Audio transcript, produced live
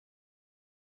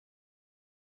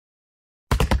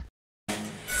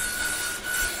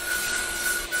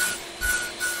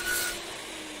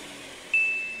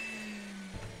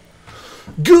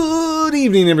Good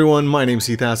evening, everyone. My name is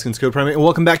Heath, Haskins, Code Primate, and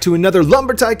welcome back to another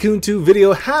Lumber Tycoon 2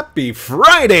 video. Happy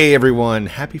Friday, everyone.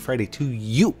 Happy Friday to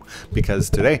you, because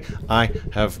today I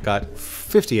have got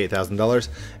 $58,000,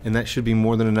 and that should be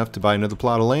more than enough to buy another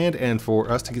plot of land and for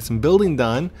us to get some building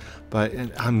done. But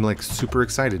I'm like super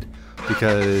excited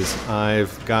because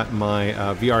I've got my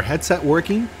VR headset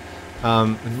working,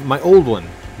 my old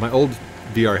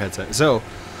VR headset. So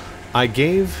I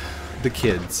gave the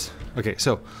kids, okay,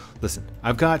 so listen,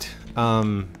 I've got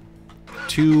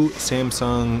two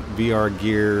Samsung VR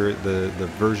Gear, the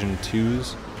version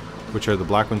 2s, which are the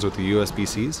black ones with the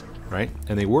USB-Cs, right?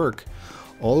 And they work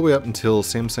all the way up until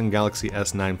Samsung Galaxy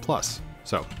S9 Plus.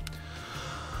 So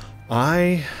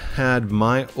I had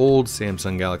my old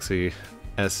Samsung Galaxy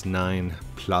S9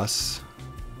 Plus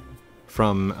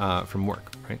from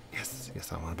work, right? Yes,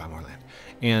 I want to buy more land.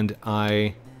 And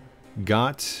I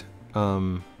got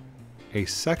a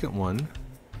second one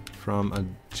from a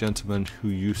gentleman who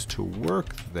used to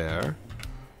work there,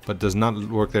 but does not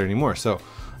work there anymore. So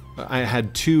I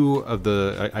had two of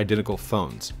the identical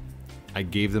phones. I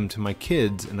gave them to my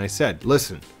kids and I said,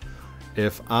 listen,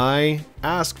 if I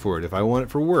ask for it, if I want it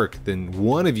for work, then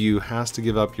one of you has to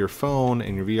give up your phone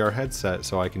and your VR headset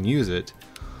so I can use it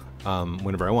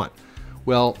whenever I want.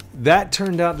 Well, that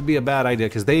turned out to be a bad idea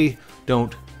because they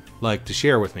don't like to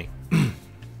share with me.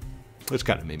 Which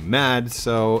kind of made me mad.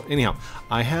 So anyhow,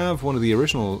 I have one of the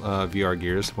original VR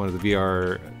gears, one of the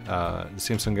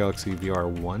Samsung Galaxy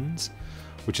VR 1s,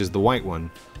 which is the white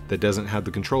one that doesn't have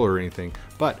the controller or anything.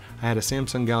 But I had a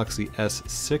Samsung Galaxy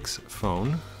S6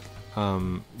 phone,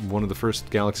 one of the first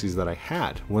Galaxies that I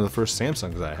had, one of the first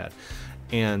Samsungs that I had,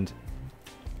 and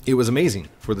it was amazing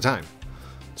for the time.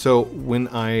 So when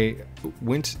I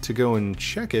went to go and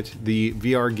check it, the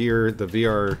VR gear, the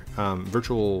VR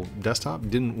virtual desktop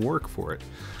didn't work for it.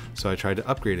 So I tried to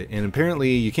upgrade it, and apparently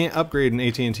you can't upgrade an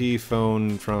AT&T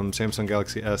phone from Samsung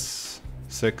Galaxy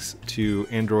S6 to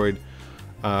Android.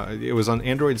 It was on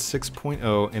Android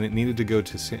 6.0 and it needed to go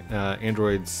to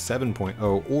Android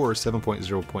 7.0 or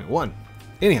 7.0.1.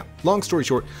 Anyhow, long story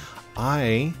short,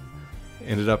 I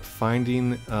ended up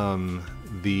finding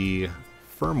the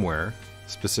firmware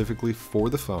specifically for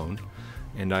the phone,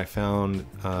 and I found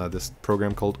this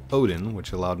program called Odin,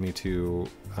 which allowed me to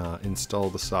install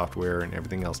the software and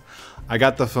everything else. I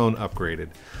got the phone upgraded,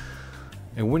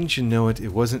 and wouldn't you know it,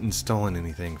 it wasn't installing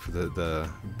anything for the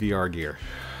VR gear.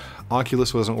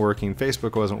 Oculus wasn't working,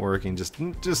 Facebook wasn't working, just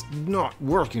not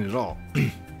working at all.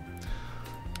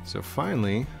 So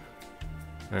finally,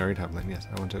 I already have land. Yes,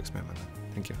 I want to expand my land.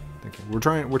 Thank you.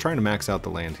 We're trying to max out the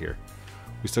land here.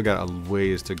 We still got a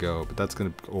ways to go, but that's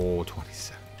gonna, oh,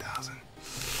 27,000.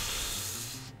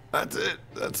 That's it.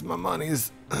 That's my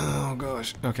monies. Oh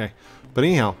gosh. Okay. But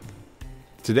anyhow,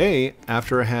 today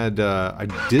after I had I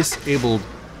disabled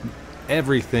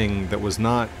everything that was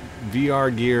not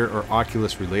VR gear or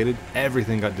Oculus related,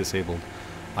 everything got disabled.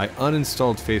 I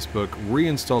uninstalled Facebook,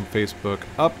 reinstalled Facebook,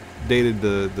 updated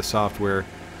the software,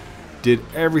 did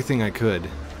everything I could,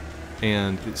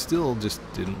 and it still just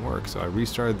didn't work. So I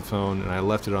restarted the phone and I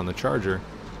left it on the charger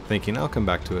thinking I'll come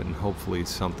back to it and hopefully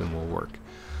something will work.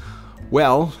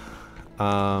 Well,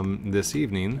 this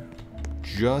evening,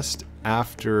 just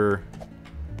after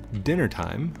dinner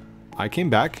time, I came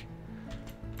back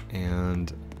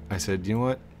and I said, you know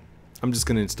what? I'm just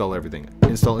going to install everything.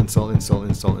 Install,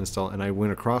 and I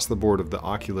went across the board of the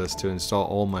Oculus to install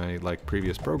all my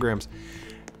previous programs,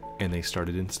 and they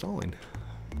started installing.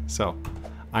 So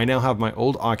I now have my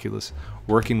old Oculus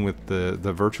working with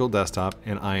the virtual desktop,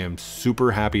 and I am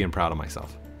super happy and proud of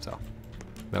myself. So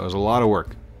that was a lot of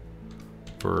work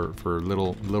for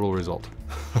little result.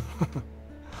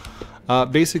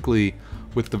 Basically,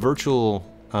 with the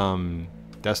virtual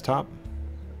desktop,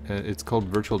 it's called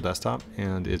Virtual Desktop,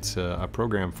 and it's a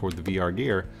program for the VR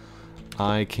gear.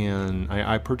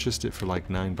 I purchased it for like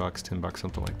 $9, $10,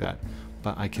 something like that.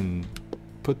 But I can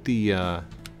put the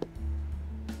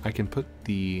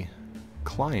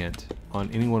client on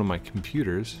any one of my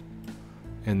computers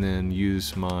and then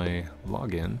use my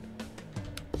login,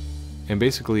 and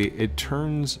basically it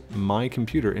turns my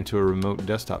computer into a remote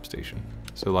desktop station.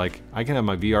 So like I can have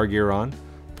my VR gear on,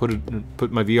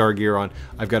 put my VR gear on.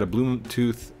 I've got a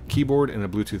Bluetooth keyboard and a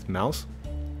Bluetooth mouse.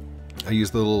 I use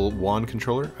the little wand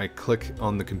controller. I click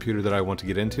on the computer that I want to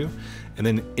get into, and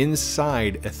then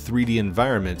inside a 3D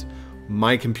environment,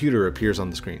 my computer appears on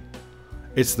the screen.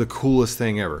 It's the coolest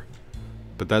thing ever.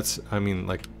 But that's, I mean,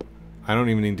 like, I don't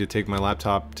even need to take my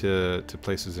laptop to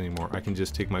places anymore. I can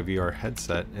just take my VR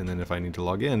headset, and then if I need to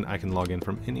log in, I can log in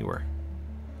from anywhere.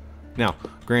 Now,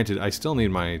 granted, I still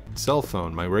need my cell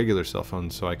phone, my regular cell phone,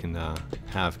 so I can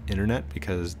have internet,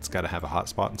 because it's got to have a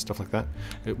hotspot and stuff like that.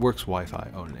 It works Wi-Fi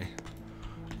only.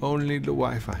 Only the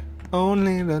Wi-Fi.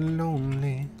 Only the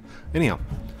lonely. Anyhow,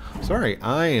 sorry,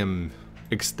 I am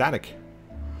ecstatic.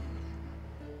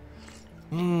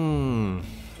 I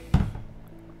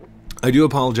do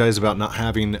apologize about not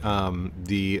having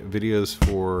the videos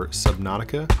for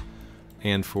Subnautica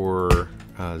and for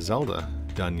Zelda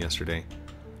done yesterday.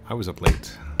 I was up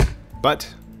late.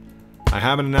 But I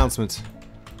have an announcement.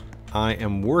 I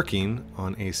am working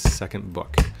on a second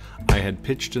book. I had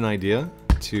pitched an idea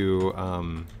to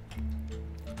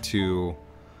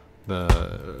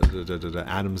the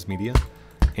Adams Media,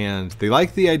 and they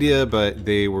liked the idea, but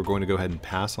they were going to go ahead and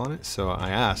pass on it. So I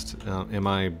asked, am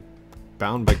I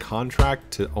bound by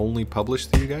contract to only publish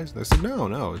through you guys? They said,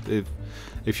 no.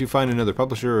 If you find another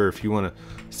publisher, or if you want to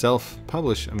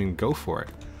self-publish, I mean, go for it.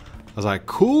 I was like,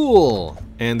 cool.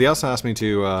 And they also asked me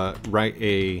to write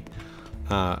a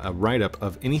write-up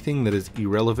of anything that is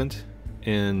irrelevant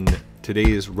in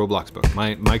today's Roblox book.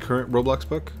 My current Roblox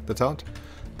book that's out.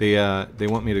 They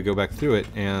want me to go back through it,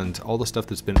 and all the stuff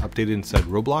that's been updated inside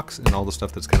Roblox and all the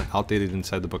stuff that's kind of outdated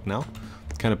inside the book now,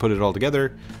 kind of put it all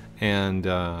together and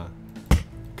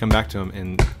come back to them.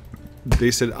 And they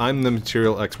said I'm the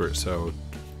material expert, so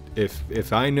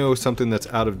if I know something that's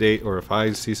out of date, or if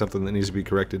I see something that needs to be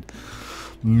corrected,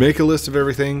 make a list of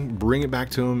everything, bring it back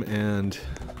to them, and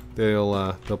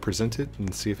they'll present it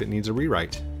and see if it needs a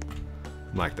rewrite.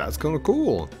 I'm like, that's kind of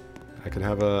cool. I could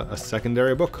have a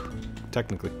secondary book,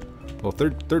 technically. Well,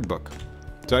 third book.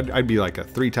 So I'd be like a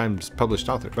 3 times published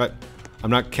author, but I'm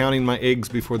not counting my eggs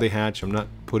before they hatch. I'm not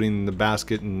putting the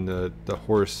basket and the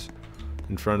horse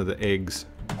in front of the eggs.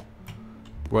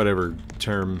 Whatever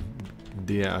term.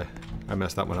 Yeah, I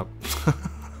messed that one up.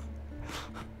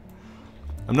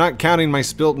 I'm not counting my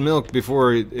spilt milk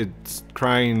before it's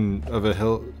crying of a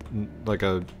hill, like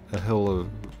a hill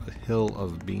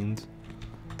of beans.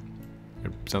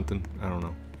 Or something, I don't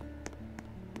know.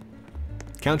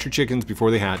 Count your chickens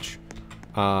before they hatch.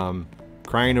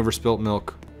 Crying over spilt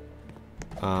milk.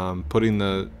 Putting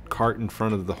the cart in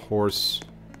front of the horse.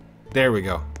 There we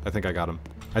go. I think I got him.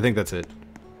 I think that's it.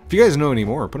 If you guys know any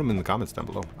more, put them in the comments down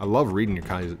below. I love reading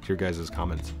your guys'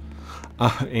 comments.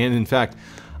 And in fact,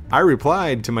 I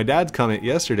replied to my dad's comment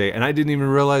yesterday, and I didn't even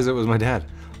realize it was my dad.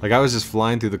 Like, I was just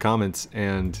flying through the comments,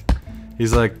 and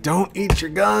he's like, "Don't eat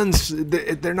your guns.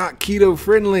 They're not keto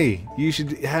friendly. You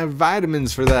should have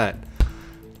vitamins for that."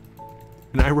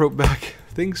 And I wrote back,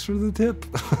 "Thanks for the tip."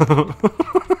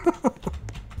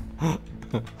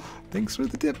 Thanks for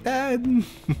the tip, Dad.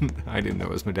 I didn't know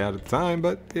it was my dad at the time,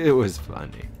 but it was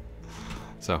funny.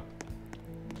 So,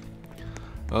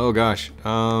 oh gosh,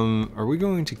 are we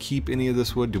going to keep any of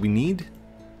this wood? Do we need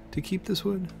to keep this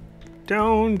wood?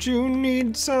 Don't you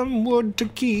need some wood to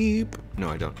keep? No,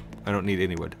 I don't. I don't need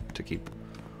any wood to keep.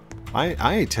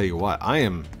 I tell you what, I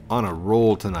am on a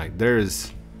roll tonight.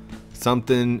 There's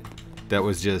something that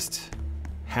was just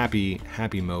happy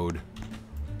mode.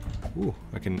 Ooh,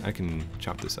 I can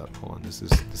chop this up. Hold on, this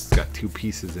has got 2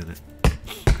 pieces in it.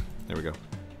 There we go.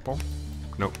 Boom.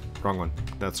 Nope, wrong one.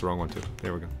 That's the wrong one too.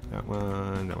 There we go. That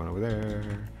one over there.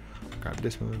 Grab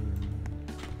this one.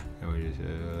 And we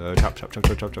just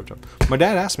chop. My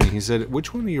dad asked me. He said,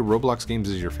 "Which one of your Roblox games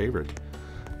is your favorite?"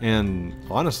 And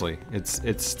honestly, it's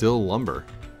still Lumber.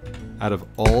 Out of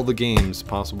all the games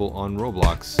possible on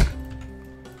Roblox,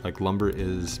 like, Lumber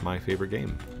is my favorite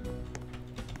game.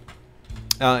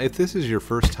 If this is your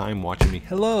first time watching me,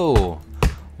 hello!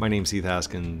 My name's Heath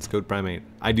Haskins, Code Primate.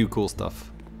 I do cool stuff.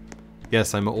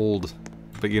 Yes, I'm old,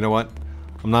 but you know what?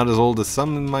 I'm not as old as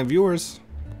some of my viewers.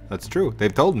 That's true.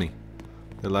 They've told me.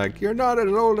 They're like, "You're not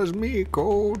as old as me,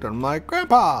 Code." I'm like,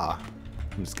 "Grandpa!"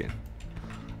 I'm just kidding.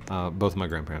 Both of my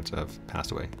grandparents have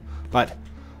passed away. But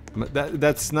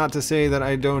that's not to say that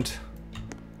I don't,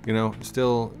 you know,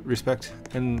 still respect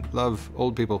and love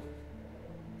old people.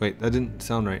 Wait, that didn't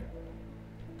sound right.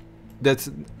 That's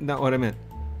not what I meant.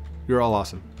 You're all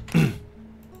awesome.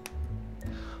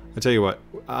 I tell you what,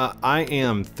 I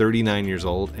am 39 years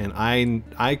old, and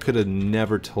I could have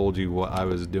never told you what I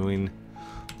was doing,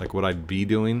 like what I'd be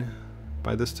doing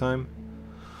by this time.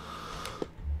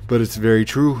 But it's very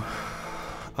true.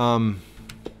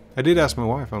 I did ask my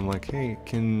wife, I'm like, "Hey,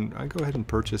 can I go ahead and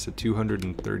purchase a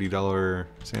 $230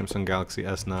 Samsung Galaxy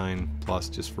S9 Plus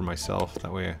just for myself?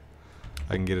 That way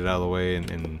I can get it out of the way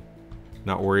and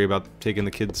not worry about taking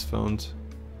the kids' phones."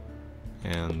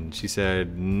 And she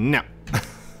said, "No."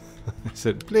 I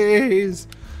said, "Please."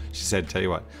 She said, "Tell you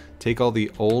what, take all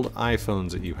the old iPhones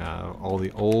that you have, all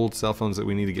the old cell phones that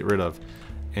we need to get rid of,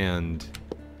 and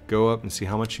go up and see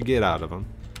how much you get out of them.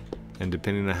 And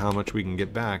depending on how much we can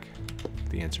get back,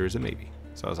 the answer is a maybe.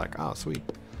 So I was like, oh, sweet.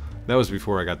 That was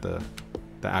before I got the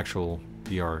actual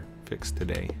DR fixed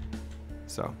today.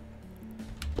 So,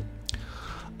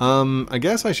 I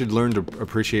guess I should learn to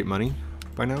appreciate money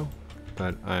by now,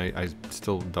 but I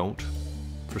still don't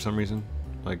for some reason.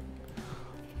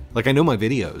 Like I know my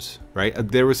videos, right?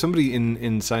 There was somebody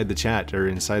inside the chat or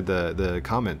inside the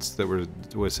comments that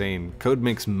was saying code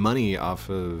makes money off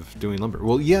of doing lumber.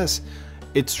 Well, yes,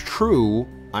 it's true.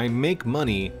 I make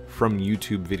money from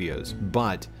YouTube videos,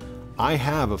 but I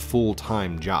have a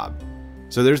full-time job.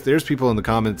 So there's people in the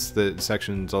comments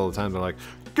sections all the time. They're like,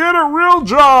 get a real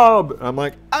job. I'm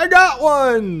like, I got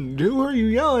one. Who are you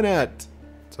yelling at?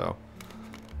 So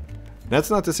that's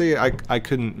not to say I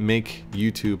couldn't make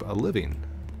YouTube a living.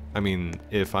 I mean,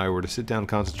 if I were to sit down,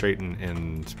 concentrate,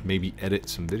 and maybe edit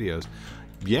some videos,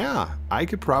 yeah, I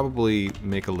could probably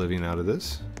make a living out of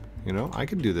this. You know, I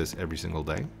could do this every single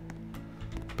day.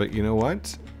 But you know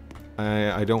what?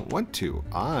 I don't want to.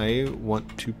 I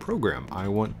want to program. I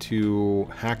want to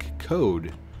hack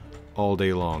code all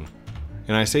day long.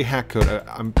 And I say hack code,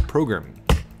 I'm programming.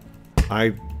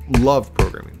 I love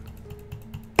programming.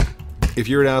 If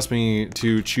you were to ask me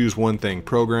to choose one thing,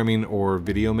 programming or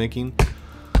video making,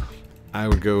 I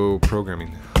would go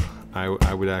programming.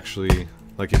 I would actually,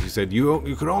 like if you said,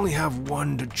 you could only have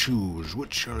one to choose,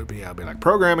 which should it be? I'd be like,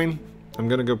 programming. I'm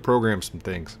gonna go program some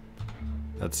things.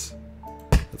 That's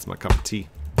my cup of tea.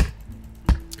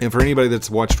 And for anybody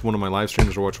that's watched one of my live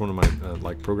streams or watched one of my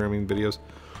like programming videos,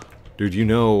 dude, you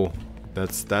know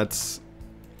that's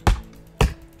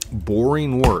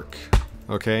boring work,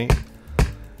 okay?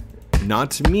 Not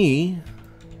to me,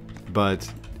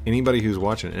 but anybody who's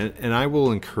watching. And I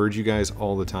will encourage you guys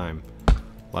all the time,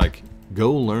 like,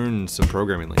 go learn some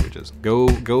programming languages.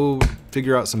 Go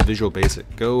figure out some Visual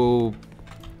Basic. Go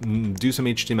do some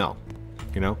HTML,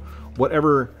 you know?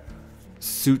 Whatever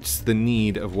suits the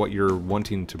need of what you're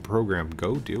wanting to program,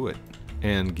 go do it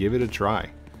and give it a try.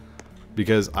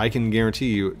 Because I can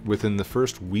guarantee you, within the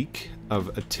first week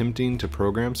of attempting to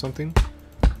program something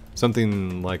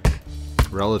like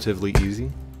relatively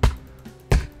easy,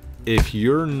 if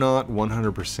you're not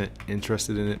 100%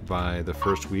 interested in it by the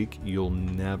first week, you'll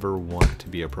never want to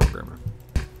be a programmer.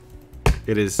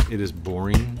 It is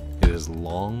boring, it is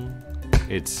long,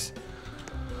 it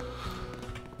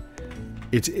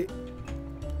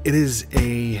is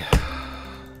a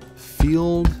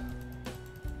field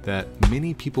that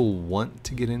many people want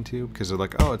to get into because they're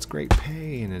like, oh, it's great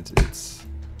pay and it's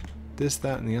this,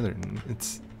 that, and the other. And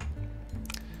it's,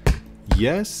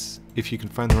 yes, if you can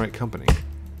find the right company,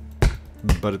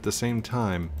 but at the same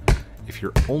time, if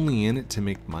you're only in it to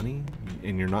make money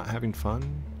and you're not having fun,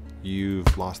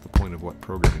 you've lost the point of what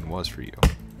programming was for you.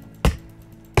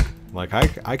 Like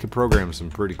I could program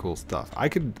some pretty cool stuff. I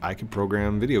could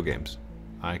program video games.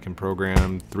 I can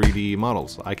program 3D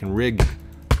models. I can rig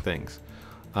things.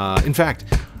 In fact,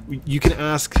 you can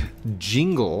ask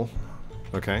Jingle,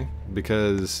 okay?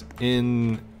 Because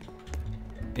in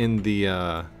the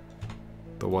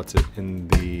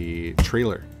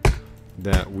trailer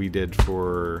that we did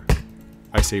for,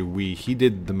 I say we, he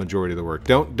did the majority of the work.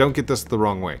 Don't get this the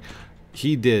wrong way.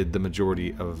 He did the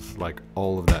majority of like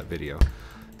all of that video.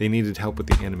 They needed help with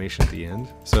the animation at the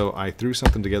end, so I threw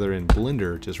something together in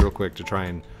Blender just real quick to try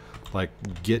and like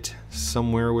get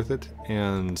somewhere with it,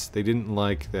 and they didn't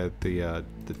like that the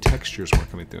textures weren't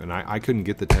coming through, and I couldn't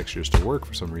get the textures to work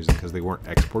for some reason because they weren't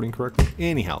exporting correctly.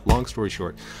 Anyhow, long story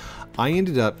short, I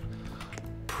ended up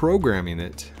programming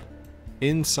it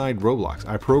inside Roblox.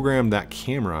 I programmed that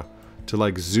camera to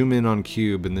like zoom in on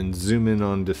cube and then zoom in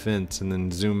on defense and then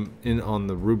zoom in on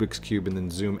the Rubik's cube and then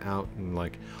zoom out, and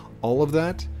like all of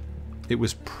that, it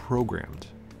was programmed.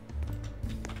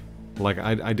 Like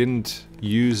I didn't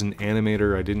use an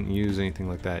animator, I didn't use anything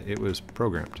like that. It was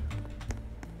programmed.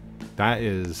 That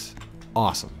is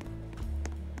awesome.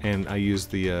 And I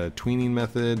used the tweening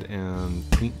method and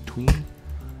tween,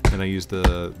 and I used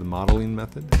the modeling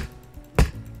method.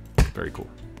 Very cool.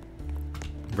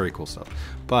 Very cool stuff.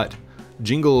 But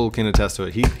Jingle can attest to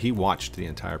it. He watched the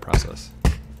entire process.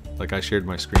 Like I shared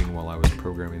my screen while I was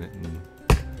programming it, and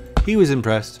he was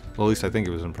impressed. Well, at least I think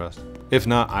he was impressed. If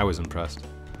not, I was impressed.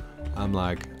 I'm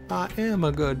like, I am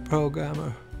a good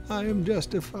programmer. I am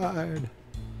justified.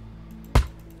 Do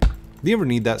you ever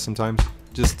need that sometimes?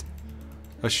 Just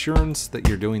assurance that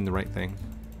you're doing the right thing.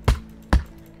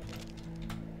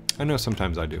 I know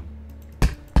sometimes I do.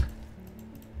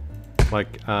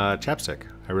 Like chapstick.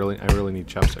 I really need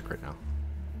chapstick right now.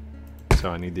 So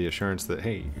I need the assurance that,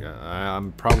 hey,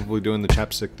 I'm probably doing the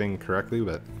chapstick thing correctly,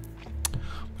 but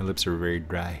my lips are very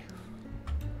dry.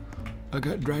 I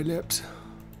got dry lips.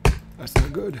 That's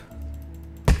not good.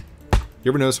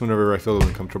 You ever notice whenever I feel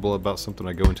uncomfortable about something,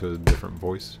 I go into a different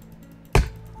voice?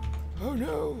 Oh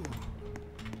no,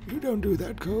 you don't do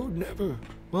that, Code, never.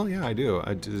 Well, yeah, I do.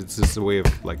 It's just a way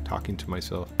of like talking to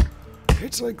myself.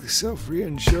 It's like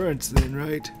self-reinsurance then,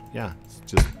 right? Yeah, it's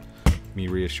just me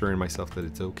reassuring myself that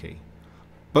it's okay.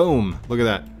 Boom! Look at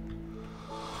that.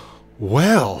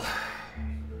 Well,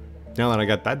 now that I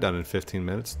got that done in 15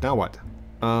 minutes, now what?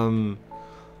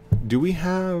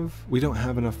 We don't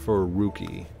have enough for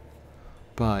Ruki.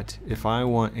 But if I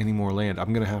want any more land,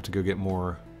 I'm going to have to go get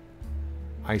more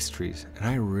ice trees. And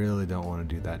I really don't want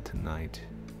to do that tonight.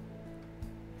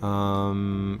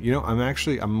 You know,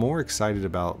 I'm more excited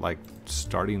about like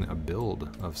starting a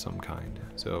build of some kind.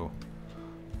 So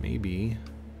maybe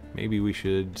we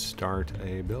should start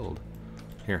a build.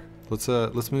 Here,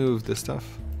 let's move this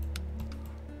stuff.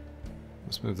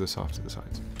 Let's move this off to the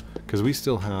sides. Because we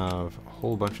still have a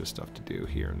whole bunch of stuff to do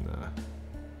here in the...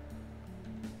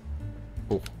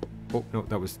 Oh, no,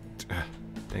 that was...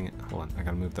 dang it. Hold on, I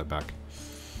gotta move that back.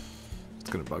 It's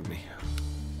gonna bug me.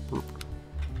 Boop.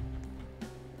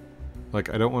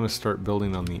 Like, I don't want to start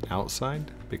building on the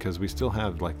outside, because we still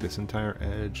have, like, this entire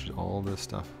edge, all this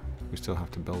stuff. We still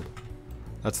have to build.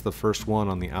 That's the first one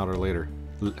on the outer layer.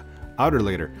 Outer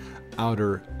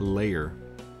layer.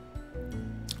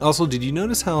 Also, did you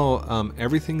notice how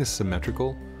everything is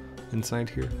symmetrical inside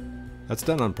here? That's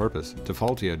done on purpose.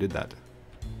 Defaultio did that.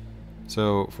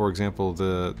 So, for example,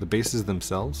 the bases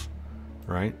themselves,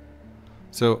 right?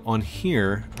 So on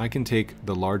here, I can take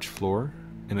the large floor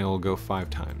and it will go 5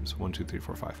 times. 1, 2, 3,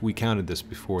 4, 5. We counted this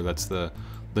before. That's the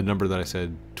number that I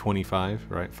said, 25,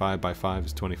 right? 5 by 5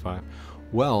 is 25.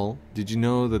 Well, did you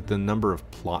know that the number of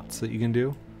plots that you can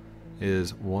do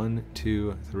is 1,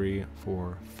 2, 3,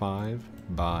 4, 5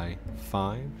 by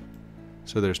 5?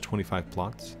 So there's 25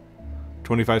 plots.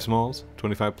 25 smalls,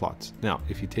 25 plots. Now,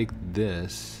 if you take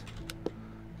this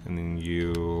and then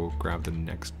you grab the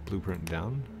next blueprint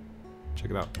down, check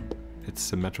it out. It's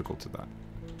symmetrical to that.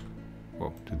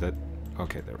 Whoa, did that?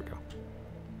 Okay, there we go.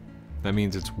 That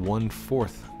means it's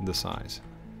 1/4 the size.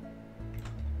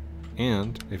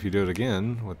 And if you do it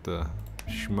again with the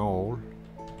small,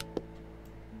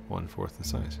 1/4 the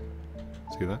size.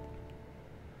 See that?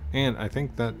 And I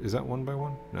think that, is that 1 by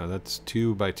 1? No, that's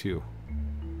 2 by 2.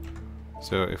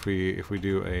 So if we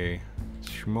do a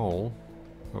small,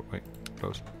 oh wait,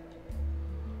 close.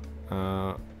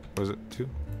 Was it 2?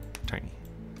 Tiny.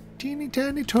 Teeny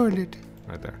tiny toilet.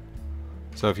 Right there.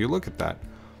 So if you look at that,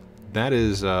 that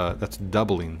is that's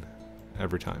doubling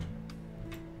every time.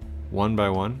 1 by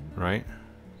 1, right?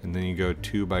 And then you go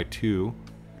 2 by 2,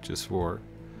 which is 4.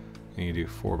 And you do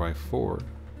 4 by 4,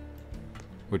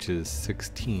 which is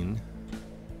 16.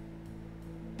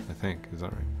 I think, is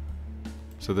that right?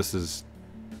 So this is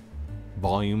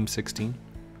volume 16.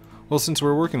 Well, since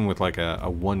we're working with like a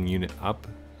 1 unit up,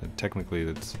 technically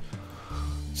it's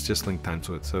just length times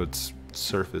width, so it's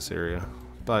surface area.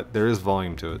 But there is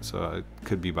volume to it, so it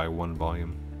could be by 1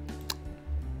 volume.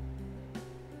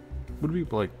 Would it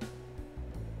be like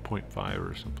 0.5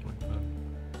 or something like that?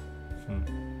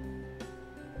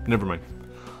 Never mind.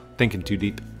 Thinking too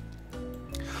deep.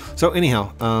 So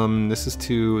anyhow, this is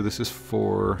 2, this is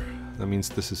 4, that means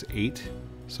this is 8.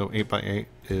 So 8 by 8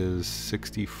 is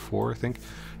 64, I think.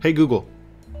 Hey Google,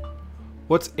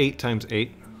 what's 8 times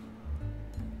 8?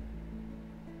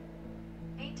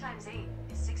 8 times 8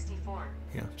 is 64.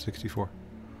 Yeah, 64.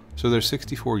 So there's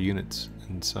 64 units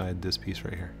inside this piece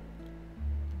right here.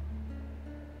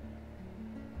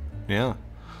 Yeah.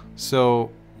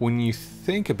 So when you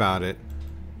think about it,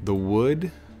 the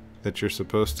wood that you're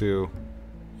supposed to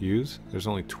use, there's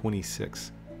only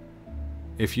 26.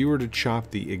 If you were to chop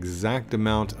the exact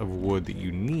amount of wood that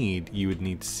you need, you would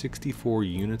need 64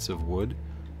 units of wood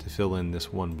to fill in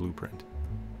this one blueprint.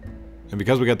 And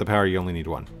because we got the power, you only need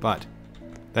 1. But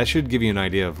that should give you an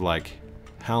idea of like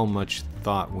how much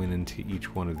thought went into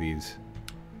each one of these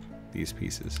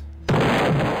pieces.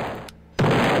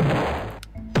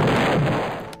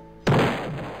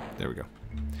 There we go.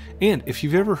 And if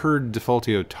you've ever heard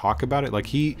Defaultio talk about it, like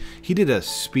he did a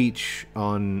speech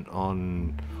on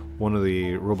one of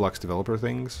the Roblox developer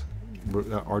things,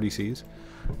 RDCs,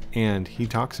 and he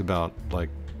talks about like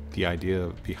the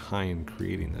idea behind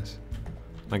creating this.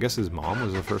 I guess his mom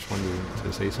was the first one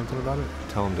to say something about it,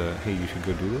 tell him to, hey, you should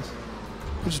go do this,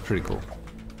 which is pretty cool.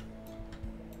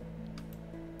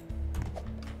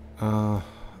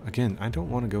 Again, I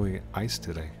don't want to go get ice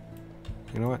today.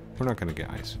 You know what? We're not going to get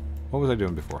ice. What was I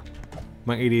doing before?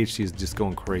 My ADHD is just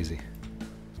going crazy.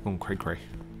 It's going cray-cray.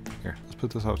 Here, let's put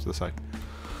this off to the side.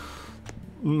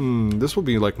 This will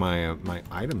be like my my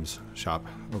items shop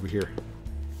over here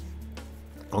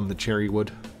on the cherry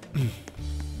wood.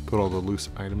 Put all the loose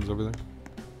items over there.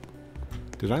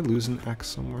 Did I lose an axe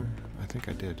somewhere? I think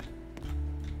I did.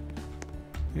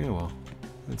 Yeah, well,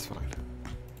 that's fine.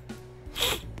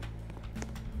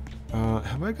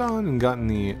 Have I gone and gotten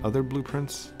the other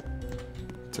blueprints?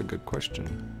 That's a good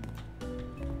question.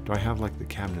 Do I have like the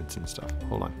cabinets and stuff?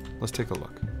 Hold on, let's take a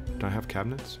look. Do I have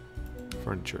cabinets?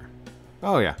 Furniture.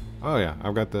 Oh yeah,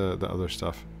 I've got the other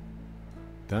stuff.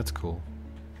 That's cool.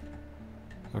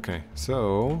 Okay,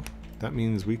 so that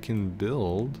means we can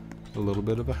build a little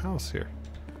bit of a house here.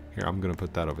 Here, I'm gonna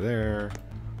put that over there.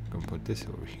 I'm gonna put this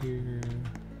over here.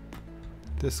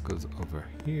 This goes over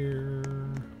here.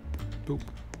 Boop.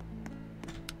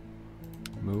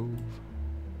 Move.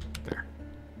 There.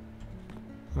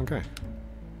 Okay.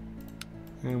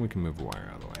 And we can move the wire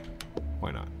out of the way.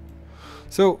 Why not?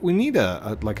 So we need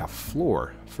a like a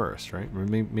floor first, right? Or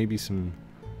maybe some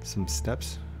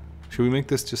steps. Should we make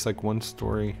this just like 1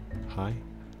 story high?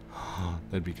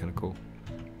 That'd be kind of cool.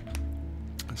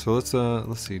 So let's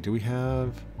see. Do we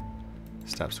have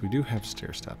steps? We do have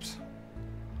stair steps.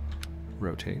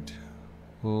 Rotate.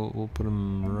 We'll put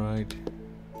them right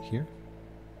here.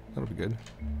 That'll be good.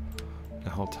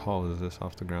 Now how tall is this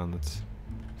off the ground? That's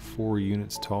 4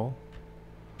 units tall.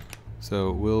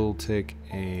 So we'll take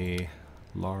a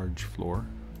large floor.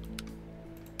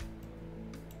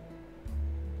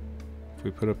 If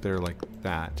we put up there like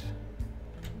that,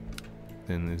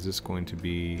 then is this going to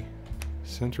be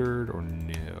centered or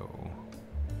no?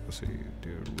 Let's see,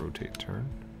 do a rotate turn.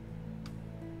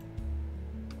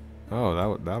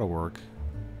 Oh, that'll work.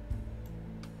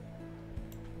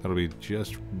 That'll be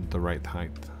just the right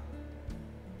height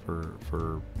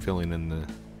for filling in the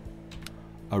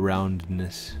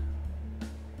aroundness.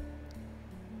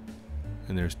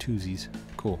 And there's twosies.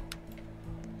 Cool.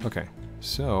 Okay,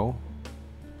 so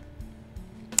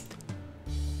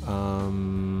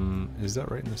is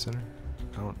that right in the center?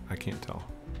 I can't tell.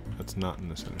 That's not in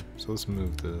the center. So let's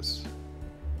move this.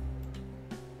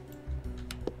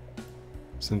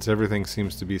 Since everything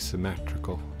seems to be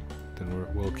symmetrical, then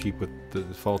we'll keep with the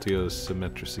Defaultio's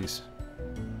symmetrices.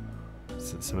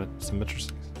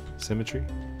 Symmetry?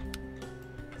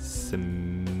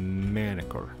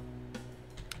 Symmetrical.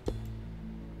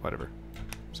 Whatever.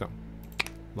 So,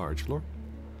 large floor.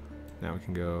 Now we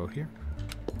can go here.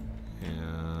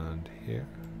 And here.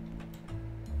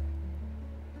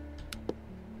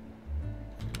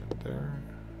 And there.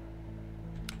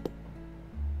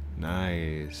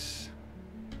 Nice.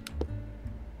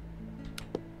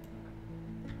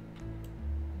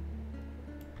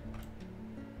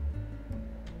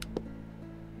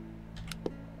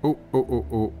 Oh, oh, oh,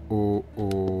 oh, oh,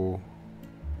 oh.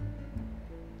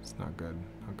 It's not good.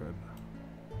 Not good.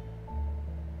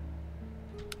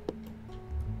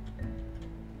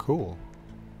 Cool.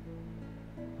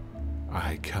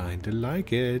 I kinda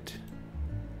like it.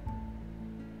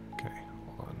 Okay,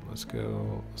 hold on. Let's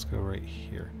go right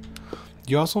here.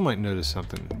 You also might notice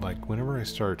something, like whenever I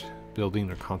start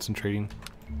building or concentrating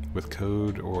with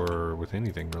code or with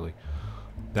anything really,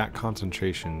 that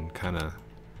concentration kinda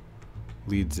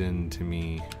leads into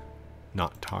me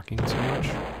not talking so much.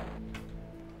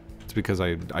 It's because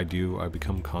I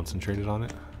become concentrated on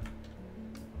it.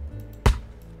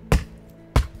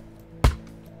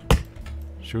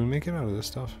 Should we make it out of this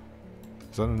stuff?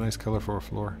 Is that a nice color for a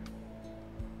floor?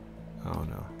 Oh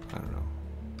no, I don't know.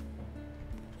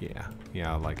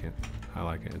 Yeah, I like it. I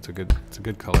like it. It's a good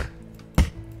color.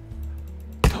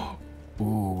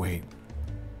 Ooh, wait.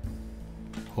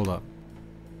 Hold up.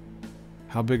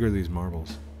 How big are these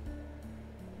marbles?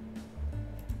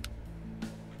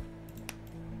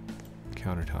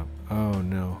 Countertop. Oh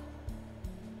no.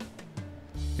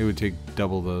 It would take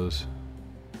double those.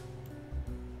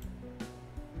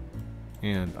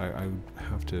 And I would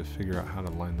have to figure out how to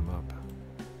line them up.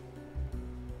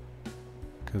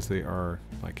 Because they are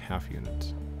like half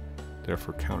units. They're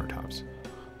for countertops.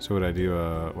 So would I do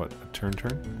a turn?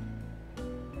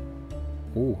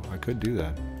 Oh, I could do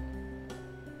that.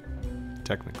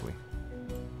 Technically.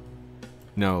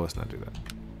 No, let's not do that.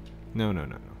 No.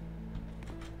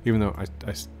 Even though I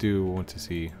do want to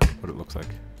see what it looks like.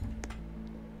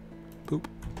 Boop.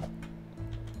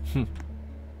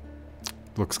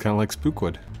 Looks kind of like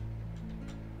spookwood.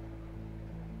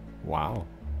 Wow.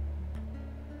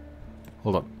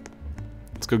 Hold up.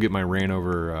 Let's go get my ran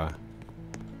over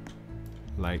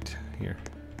light here.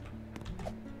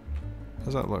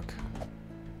 How's that look?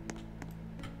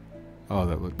 Oh,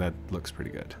 that looks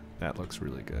pretty good. That looks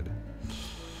really good.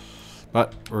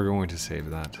 But we're going to save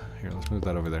that. Here, let's move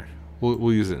that over there.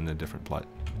 We'll use it in a different plot.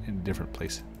 in a different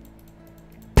place.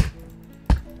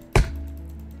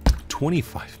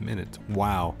 25 minutes.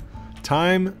 Wow.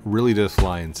 Time really does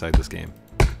fly inside this game,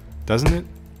 doesn't it?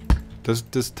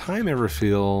 Does time ever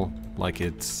feel like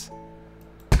it's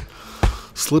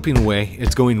slipping away?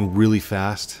 It's going really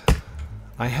fast.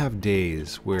 I have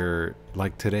days where,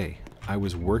 like today, I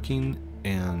was working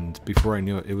and before I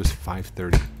knew it, it was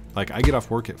 5:30. Like I get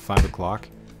off work at 5 o'clock,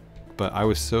 but I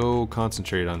was so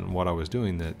concentrated on what I was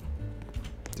doing that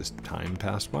just time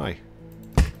passed by.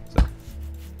 So,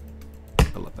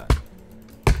 I love that.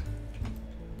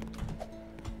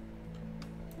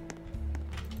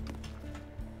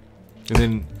 And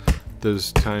then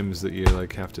those times that you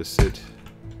like have to sit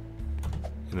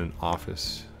in an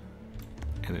office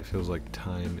and it feels like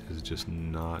time is just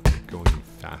not going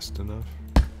fast enough.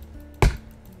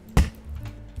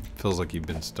 Feels like you've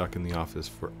been stuck in the office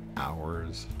for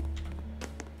hours.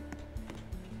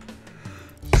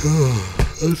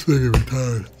 That's making me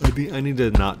tired. I need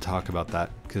to not talk about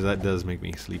that because that does make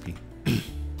me sleepy.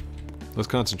 Let's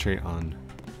concentrate on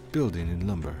building in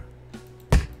lumber.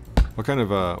 What kind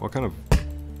of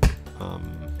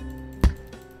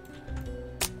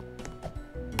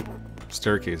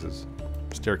staircase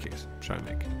should I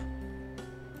make?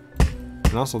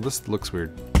 And also this looks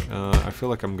weird. I feel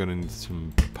like I'm gonna need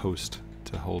some post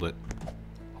to hold it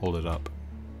up.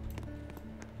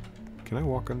 Can I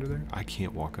walk under there? I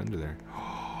can't walk under there.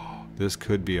 This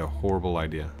could be a horrible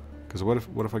idea. Because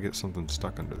what if I get something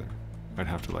stuck under there? I'd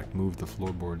have to like move the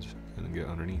floorboards and then get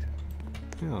underneath.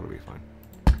 Yeah, that'll be fine.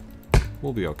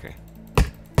 We'll be okay.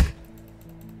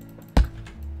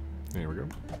 There we go.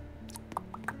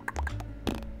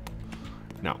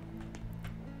 Now,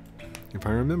 if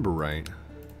I remember right,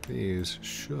 these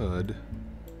should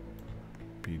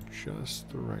be just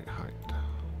the right height.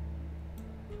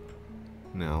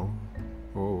 Now,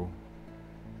 oh.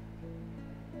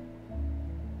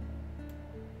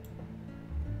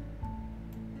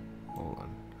 Hold on.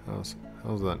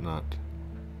 How's that not?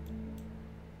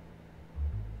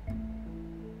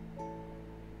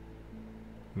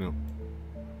 No.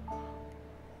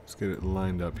 Let's get it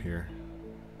lined up here.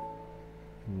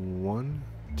 1,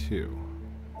 2.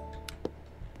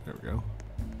 There we go.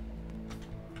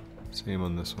 Same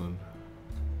on this one.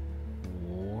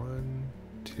 1,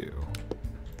 2.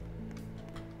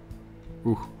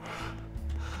 Ooh.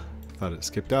 Thought it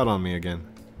skipped out on me again.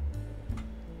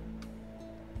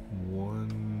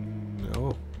 1.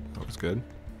 Oh, that was good.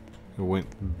 It went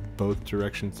both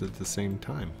directions at the same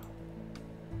time.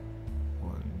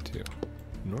 1, 2.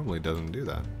 Normally doesn't do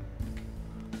that.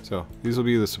 So these will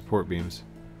be the support beams,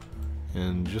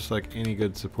 and just like any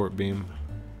good support beam,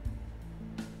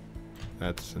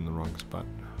 that's in the wrong spot.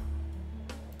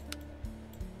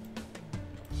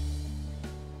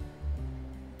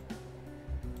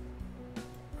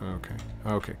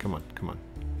 Okay, come on,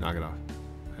 knock it off.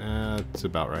 That's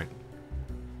about right.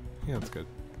 Yeah, that's good.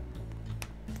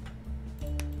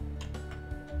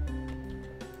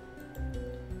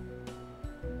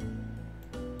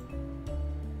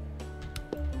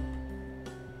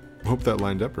 Hope that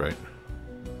lined up right.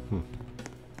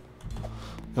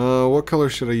 What color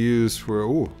should I use for?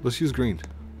 Oh, let's use green,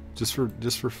 just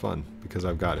for fun because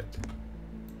I've got it.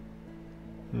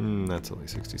 That's only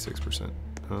 66%.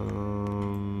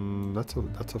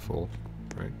 That's a full,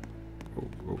 right?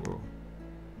 Oh.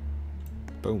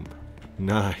 Boom,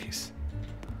 nice.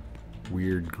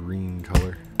 Weird green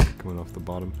color coming off the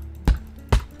bottom.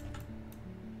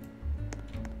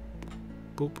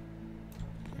 Boop.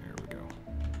 There we go.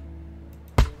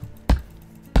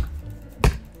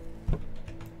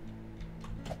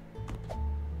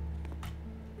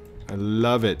 I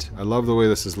love it. I love the way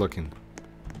this is looking.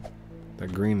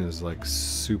 That green is like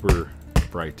super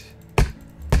bright.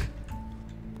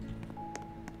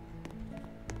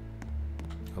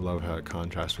 I love how it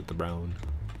contrasts with the brown.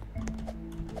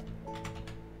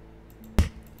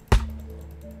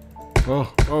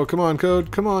 Oh, come on,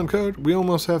 code. Come on, code. We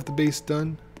almost have the base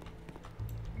done.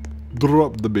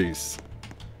 Drop the base.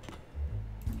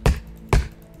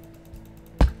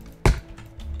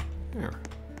 There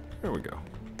we go.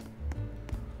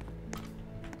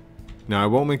 Now I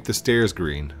won't make the stairs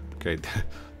green. Okay,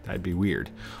 that'd be weird.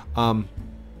 No,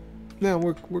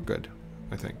 we're good,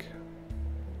 I think.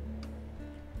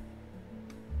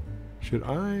 Should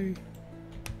I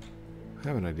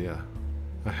have an idea?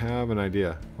 I have an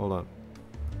idea. Hold on.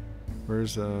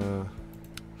 Where's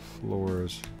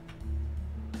floors?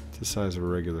 It's the size of a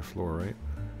regular floor, right?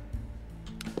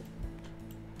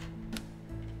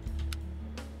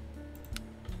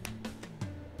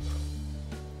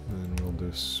 And then we'll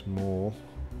do small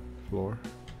floor.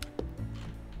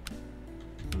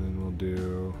 And then we'll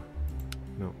do,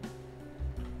 no,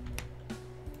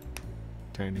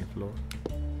 tiny floor,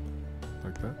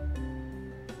 like that.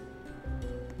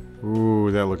 Ooh,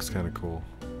 that looks kind of cool.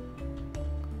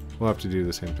 We'll have to do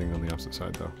the same thing on the opposite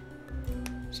side though.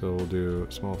 So we'll do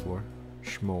small floor,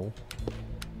 schmol,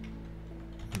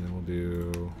 and then we'll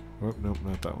do, oh, nope,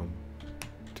 not that one.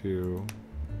 2,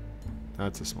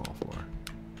 that's a small floor.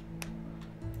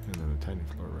 And then a tiny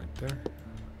floor right there.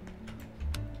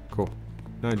 Cool.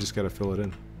 Now I just gotta fill it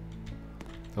in.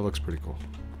 That looks pretty cool.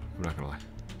 I'm not gonna lie.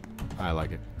 I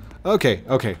like it. Okay,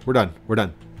 okay, we're done. We're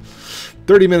done.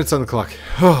 30 minutes on the clock.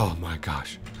 Oh my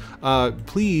gosh.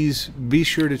 Please be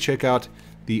sure to check out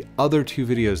the other 2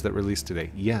 videos that released today.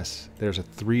 Yes, there's a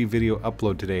 3 video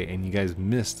upload today and you guys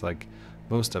missed like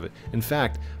most of it. In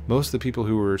fact, most of the people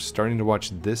who are starting to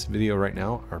watch this video right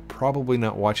now are probably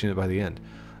not watching it by the end.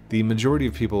 The majority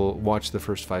of people watch the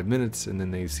first 5 minutes and then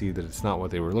they see that it's not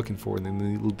what they were looking for and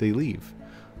then they leave.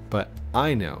 But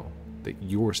I know that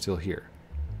you're still here.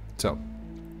 So,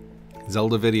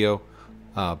 Zelda video,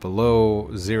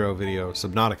 Below Zero video,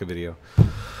 Subnautica video.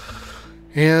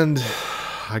 And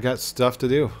I got stuff to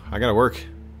do. I gotta work.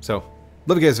 So,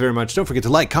 love you guys very much. Don't forget to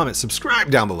like, comment,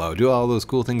 subscribe down below. Do all those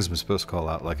cool things I'm supposed to call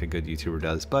out like a good YouTuber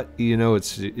does. But, you know,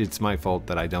 it's my fault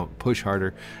that I don't push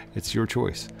harder. It's your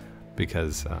choice.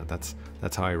 Because that's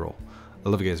how I roll. I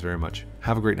love you guys very much.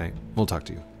 Have a great night. We'll talk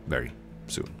to you very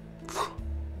soon.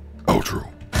 Outro.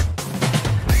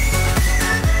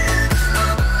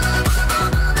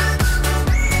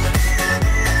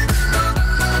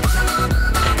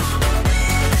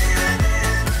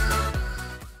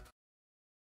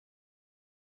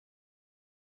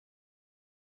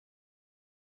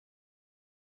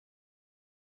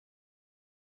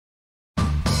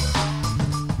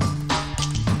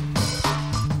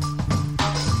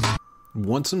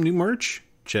 Want some new merch?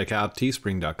 Check out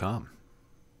teespring.com.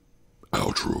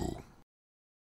 Outro.